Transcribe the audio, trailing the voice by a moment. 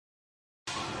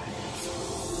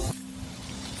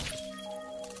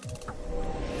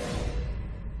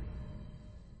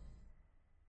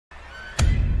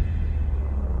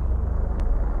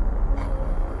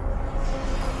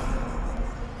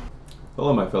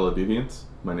Hello, my fellow deviants.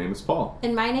 My name is Paul.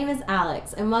 And my name is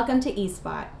Alex, and welcome to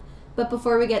eSpot. But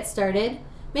before we get started,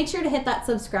 make sure to hit that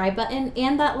subscribe button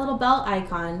and that little bell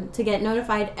icon to get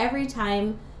notified every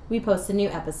time we post a new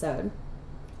episode.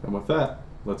 And with that,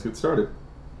 let's get started.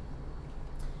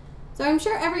 So I'm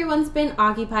sure everyone's been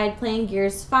occupied playing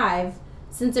Gears 5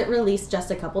 since it released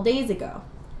just a couple days ago.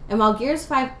 And while Gears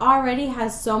 5 already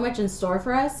has so much in store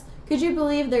for us, could you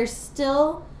believe they're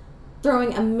still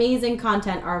throwing amazing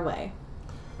content our way?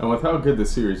 And with how good the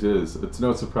series is, it's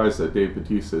no surprise that Dave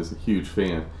Bautista is a huge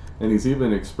fan, and he's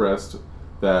even expressed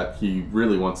that he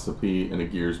really wants to be in a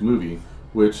Gears movie,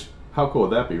 which, how cool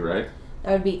would that be, right?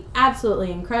 That would be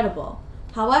absolutely incredible.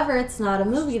 However, it's not a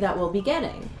movie that we'll be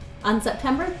getting. On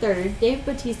September 3rd, Dave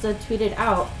Bautista tweeted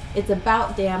out, "It's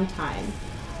about damn time,"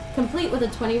 complete with a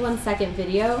 21-second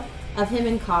video of him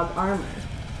in COG armor.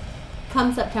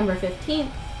 Come September 15th,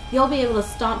 you'll be able to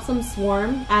stomp some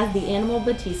Swarm as the Animal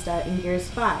Bautista in Gears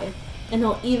 5, and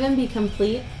he'll even be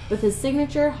complete with his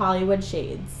signature Hollywood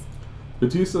shades.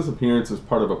 Bautista's appearance is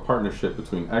part of a partnership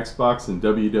between Xbox and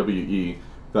WWE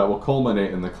that will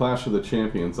culminate in the Clash of the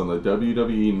Champions on the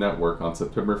WWE Network on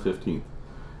September 15th.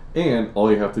 And all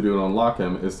you have to do to unlock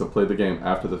him is to play the game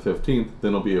after the 15th,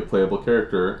 then he'll be a playable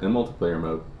character in multiplayer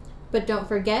mode. But don't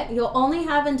forget, you'll only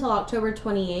have until October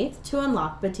 28th to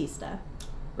unlock Bautista.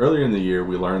 Earlier in the year,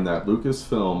 we learned that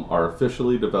Lucasfilm are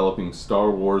officially developing Star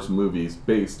Wars movies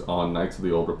based on Knights of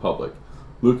the Old Republic.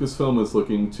 Lucasfilm is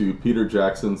looking to Peter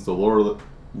Jackson's The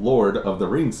Lord of the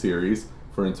Rings series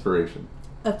for inspiration.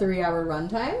 A 3-hour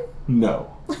runtime?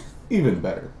 No. Even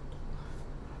better.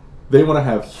 They want to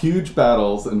have huge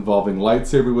battles involving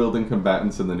lightsaber-wielding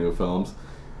combatants in the new films.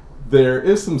 There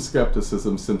is some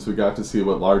skepticism since we got to see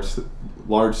what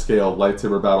large-scale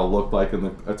lightsaber battle looked like in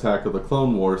the Attack of the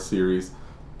Clone Wars series,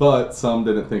 but some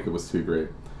didn't think it was too great.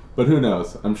 But who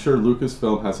knows? I'm sure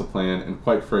Lucasfilm has a plan, and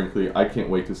quite frankly, I can't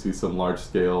wait to see some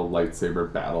large-scale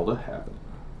lightsaber battle to happen.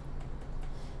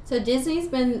 So Disney's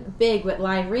been big with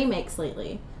live remakes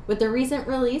lately, with the recent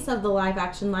release of the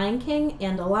live-action Lion King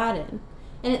and Aladdin,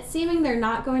 and it's seeming they're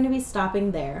not going to be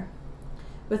stopping there,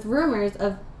 with rumors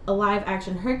of a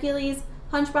live-action Hercules,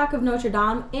 Hunchback of Notre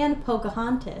Dame, and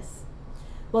Pocahontas.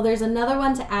 Well, there's another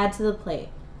one to add to the plate,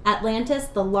 Atlantis: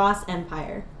 The Lost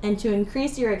Empire, and to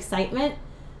increase your excitement,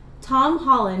 Tom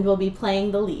Holland will be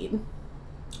playing the lead.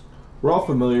 We're all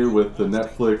familiar with the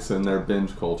Netflix and their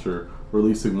binge culture,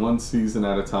 releasing one season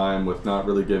at a time with not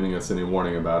really giving us any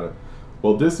warning about it.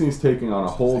 Well, Disney's taking on a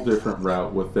whole different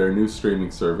route with their new streaming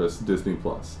service, Disney+.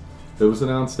 It was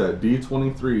announced at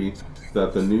D23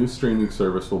 that the new streaming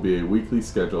service will be a weekly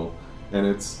schedule, and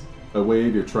it's a way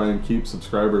to try and keep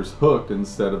subscribers hooked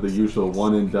instead of the usual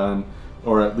one and done,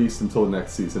 or at least until the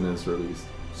next season is released.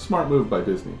 Smart move by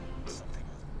Disney.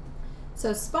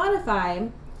 So Spotify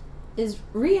is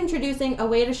reintroducing a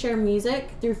way to share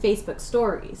music through Facebook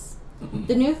Stories.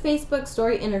 The new Facebook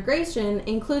Story integration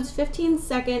includes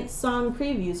 15-second song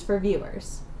previews for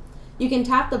viewers. You can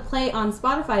tap the Play on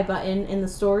Spotify button in the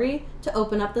story to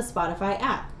open up the Spotify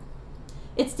app.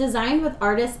 It's designed with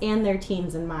artists and their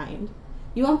teams in mind.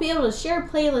 You won't be able to share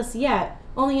playlists yet,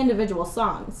 only individual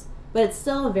songs, but it's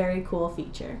still a very cool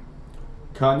feature.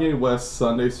 Kanye West's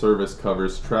Sunday service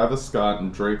covers Travis Scott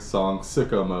and Drake's song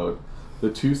Sicko Mode. The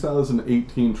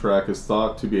 2018 track is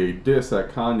thought to be a diss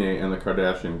at Kanye and the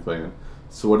Kardashian clan.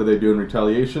 So what did they do in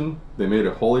retaliation? They made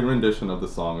a holy rendition of the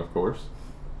song, of course.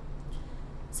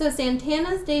 So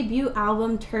Santana's debut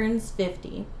album turns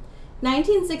 50.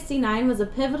 1969 was a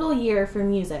pivotal year for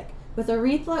music, with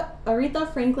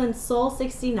Aretha Franklin's Soul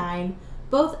 69,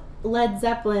 both Led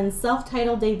Zeppelin's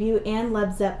self-titled debut and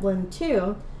Led Zeppelin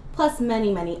II, plus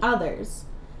many, many others.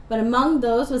 But among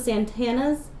those was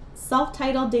Santana's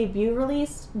self-titled debut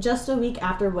released just a week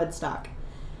after Woodstock.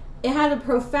 It had a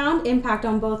profound impact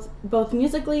on both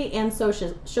musically and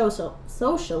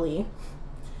socially.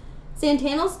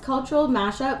 Santana's cultural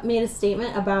mashup made a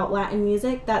statement about Latin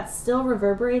music that still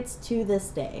reverberates to this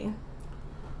day.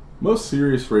 Most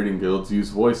serious rating guilds use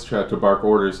voice chat to bark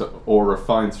orders or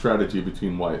refine strategy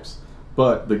between wipes.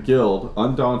 But the guild,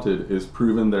 Undaunted, is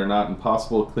proven they're not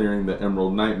impossible clearing the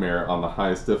Emerald Nightmare on the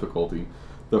highest difficulty,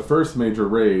 the first major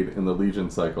raid in the Legion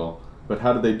cycle. But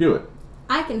how did they do it?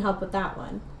 I can help with that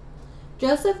one.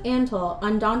 Joseph Antle,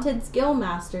 Undaunted's guild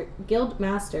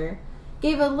master,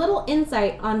 gave a little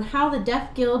insight on how the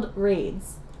Death Guild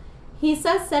raids. He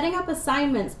says setting up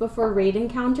assignments before raid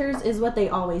encounters is what they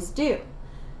always do,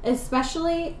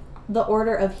 especially the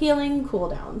order of healing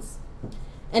cooldowns.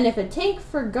 And if a tank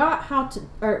forgot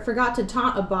to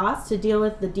taunt a boss to deal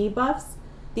with the debuffs,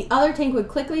 the other tank would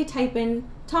quickly type in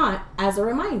taunt as a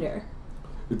reminder.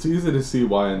 It's easy to see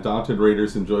why undaunted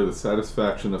raiders enjoy the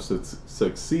satisfaction of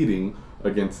succeeding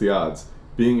against the odds.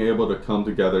 Being able to come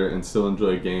together and still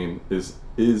enjoy a game is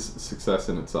success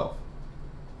in itself.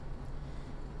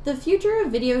 The future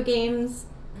of video games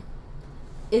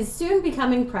is soon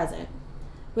becoming present,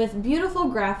 with beautiful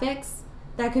graphics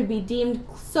that could be deemed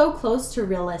so close to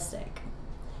realistic.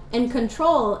 And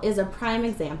Control is a prime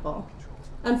example.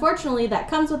 Unfortunately, that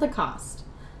comes with a cost.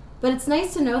 But it's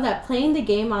nice to know that playing the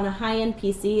game on a high-end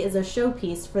PC is a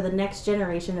showpiece for the next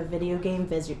generation of video game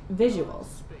visuals.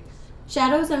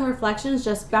 Shadows and reflections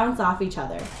just bounce off each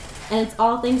other, and it's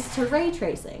all thanks to ray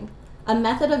tracing, a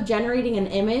method of generating an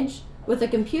image with a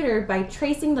computer by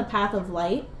tracing the path of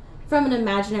light from an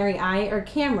imaginary eye or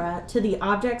camera to the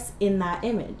objects in that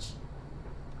image.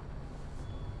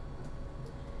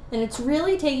 And it's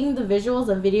really taking the visuals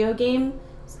of video game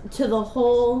to the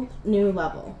whole new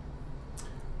level.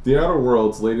 The Outer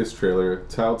Worlds' latest trailer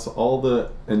touts all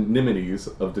the amenities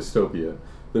of dystopia.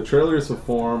 The trailer is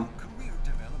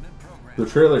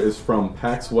from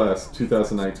PAX West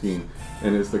 2019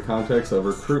 and is the context of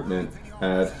recruitment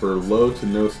ad for low to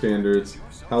no standards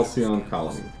Halcyon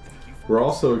Colony. We're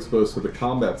also exposed to the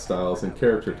combat styles and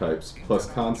character types, plus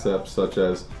concepts such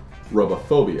as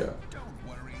robophobia.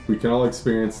 We can all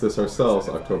experience this ourselves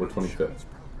October 25th.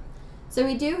 So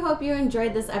we do hope you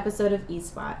enjoyed this episode of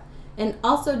eSpot. And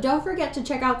also don't forget to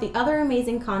check out the other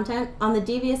amazing content on the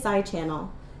DVSI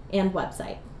channel and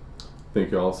website.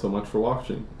 Thank you all so much for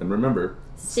watching. And remember,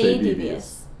 stay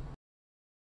devious.